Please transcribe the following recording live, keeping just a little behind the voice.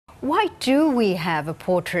Why do we have a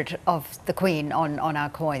portrait of the Queen on our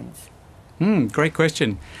coins? Great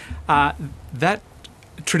question. That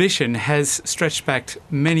tradition has stretched back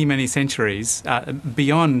many, many centuries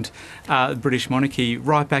beyond the British monarchy,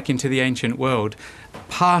 right back into the ancient world,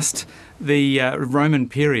 past the Roman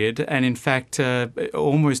period, and in fact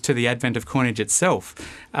almost to the advent of coinage itself.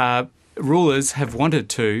 Rulers have wanted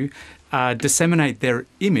to disseminate their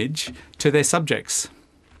image to their subjects.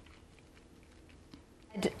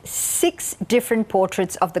 6 different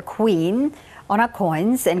portraits of the Queen on our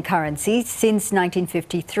coins and currency since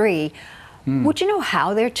 1953. Would you know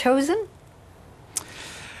how they're chosen?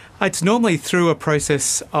 It's normally through a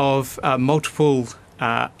process of multiple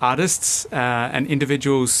artists and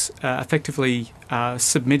individuals effectively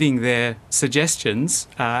submitting their suggestions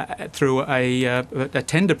through a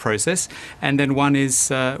tender process, and then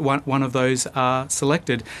one of those are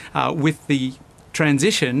selected. With the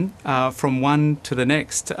transition from one to the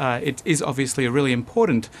next, it is obviously a really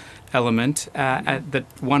important element that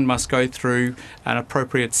one must go through an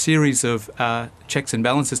appropriate series of checks and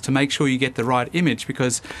balances to make sure you get the right image,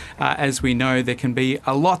 because as we know, there can be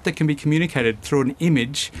a lot that can be communicated through an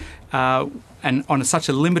image, and on such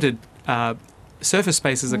a limited surface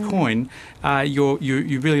space as a coin, you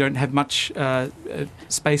really don't have much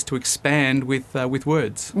space to expand with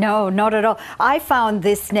words. No, not at all. I found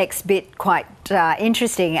this next bit quite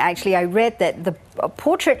interesting. Actually, I read that the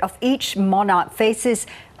portrait of each monarch faces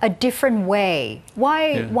a different way.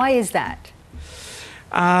 Why is that?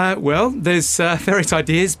 Well, there's various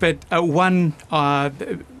ideas, but one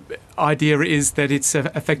idea is that it's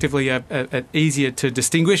effectively easier to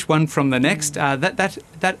distinguish one from the next.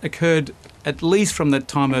 That occurred at least from the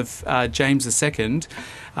time of James II.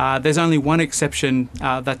 There's only one exception,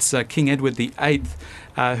 that's King Edward VIII,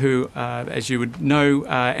 who, as you would know,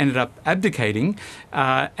 ended up abdicating,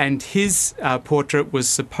 and his portrait was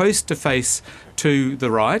supposed to face to the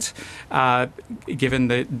right, given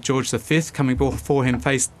that George V coming before him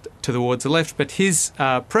faced towards the left, but his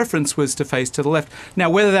preference was to face to the left. Now,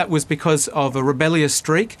 whether that was because of a rebellious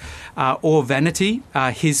streak or vanity,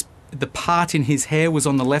 the part in his hair was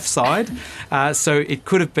on the left side, so it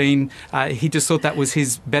could have been he just thought that was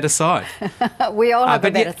his better side. We all have a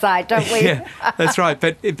better side, don't we? Yeah, that's right.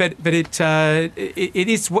 But it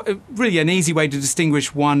is really an easy way to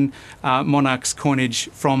distinguish one monarch's coinage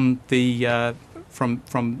from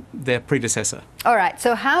from their predecessor. All right,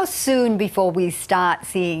 so how soon before we start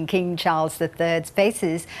seeing King Charles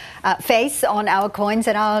III's face on our coins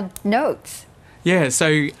and our notes? Yeah,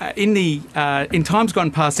 so in times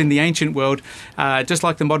gone past in the ancient world, just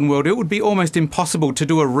like the modern world, it would be almost impossible to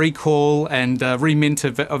do a recall and remint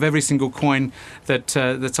of every single coin that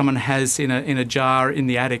someone has in a jar in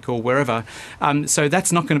the attic or wherever. So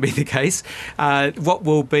that's not going to be the case. What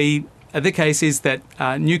will be the case is that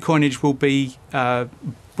new coinage will be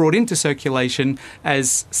brought into circulation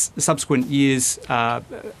as subsequent years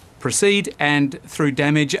proceed, and through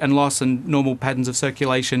damage and loss and normal patterns of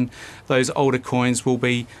circulation, those older coins will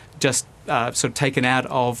be just sort of taken out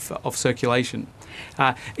of circulation.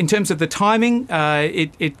 In terms of the timing,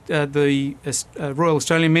 the Royal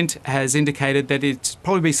Australian Mint has indicated that it's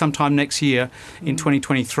probably be sometime next year in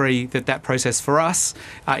 2023 that process for us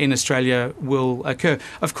in Australia will occur.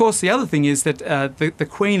 Of course, the other thing is that the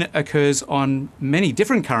Queen occurs on many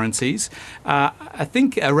different currencies. I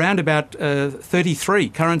think around about 33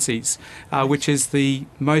 currencies, which is the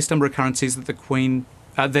most number of currencies that the Queen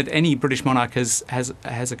that any British monarch has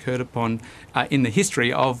occurred upon in the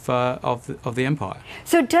history of the empire.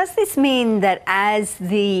 So, does this mean that as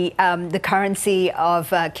the currency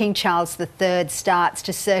of King Charles III starts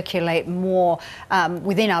to circulate more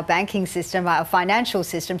within our banking system, our financial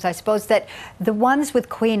systems, I suppose that the ones with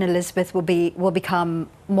Queen Elizabeth will become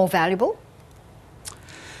more valuable?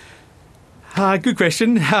 Good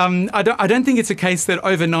question. I don't think it's a case that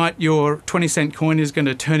overnight your 20-cent coin is going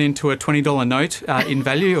to turn into a $20 note in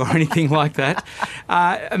value or anything like that.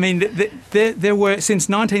 I mean, there were, since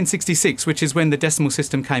 1966, which is when the decimal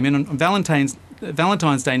system came in, on Valentine's Day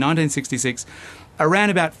 1966, around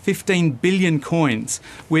about 15 billion coins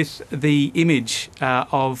with the image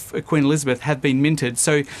of Queen Elizabeth have been minted.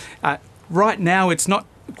 So right now it's not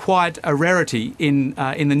quite a rarity in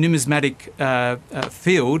the numismatic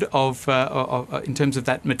field in terms of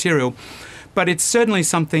that material. but it's certainly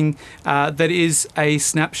something that is a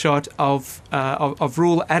snapshot of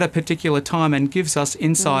rule at a particular time and gives us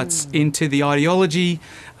insights into the ideology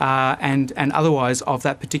and otherwise of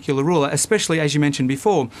that particular ruler, especially, as you mentioned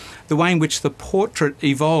before, the way in which the portrait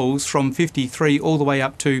evolves from 53 all the way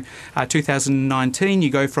up to 2019. You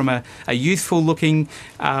go from a youthful-looking,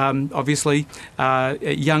 obviously,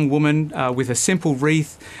 a young woman with a simple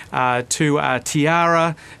wreath to a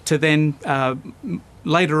tiara, to then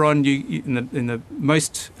later on, in the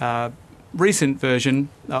most recent version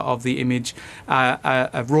of the image,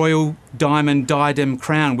 a royal diamond diadem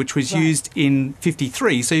crown, which was used in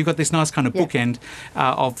 53. So you've got this nice kind of bookend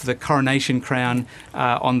of the coronation crown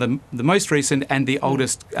on the most recent and the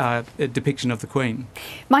oldest depiction of the Queen.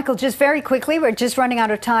 Michael, just very quickly, we're just running out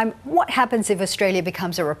of time. What happens if Australia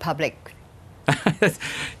becomes a republic?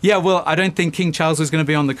 Yeah, well, I don't think King Charles is going to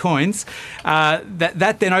be on the coins.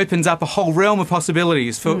 That then opens up a whole realm of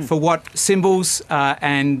possibilities for what symbols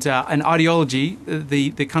and ideology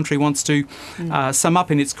the country wants to sum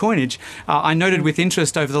up in its coinage. I noted with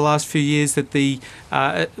interest over the last few years that the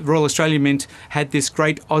Royal Australian Mint had this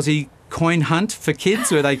great Aussie coin hunt for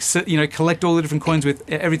kids, where they collect all the different coins with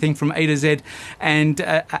everything from A to Z, and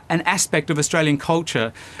an aspect of Australian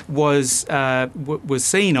culture was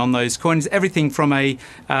seen on those coins. Everything from I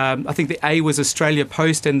think the A was Australia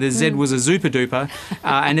Post and the Z was a Zuper Duper,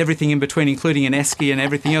 and everything in between, including an esky and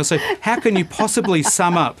everything else. So how can you possibly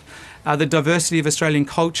sum up the diversity of Australian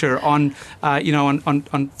culture on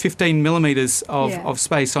 15 millimetres of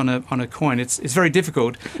space on a coin? It's very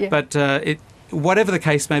difficult, but whatever the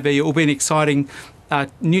case may be, it will be an exciting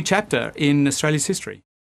new chapter in Australia's history.